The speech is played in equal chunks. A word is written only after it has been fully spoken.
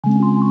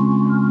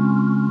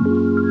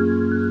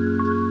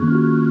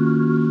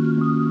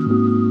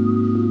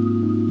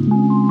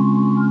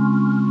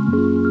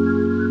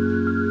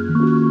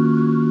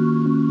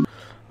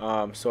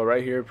So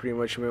right here, pretty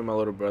much me and my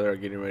little brother are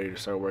getting ready to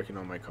start working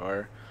on my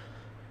car.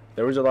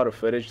 There was a lot of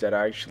footage that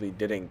I actually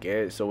didn't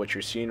get, so what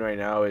you're seeing right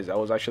now is I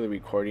was actually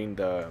recording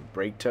the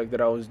brake tech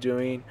that I was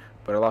doing,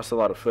 but I lost a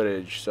lot of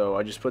footage, so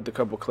I just put the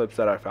couple clips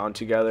that I found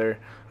together,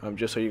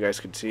 just so you guys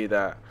could see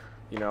that,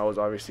 I was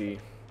obviously,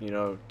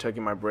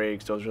 taking my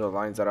brakes. Those were the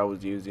lines that I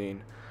was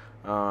using.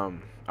 I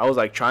was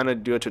like trying to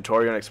do a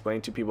tutorial and explain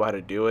to people how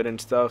to do it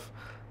and stuff,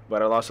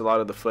 but I lost a lot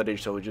of the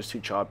footage, so it was just too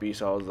choppy,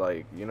 so I was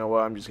like, you know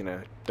what, I'm just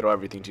gonna throw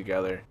everything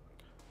together.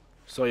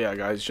 So yeah,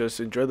 guys, just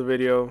enjoy the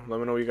video. Let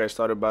me know what you guys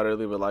thought about it.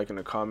 Leave a like and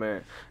a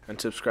comment, and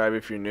subscribe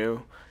if you're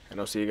new, and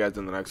I'll see you guys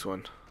in the next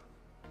one.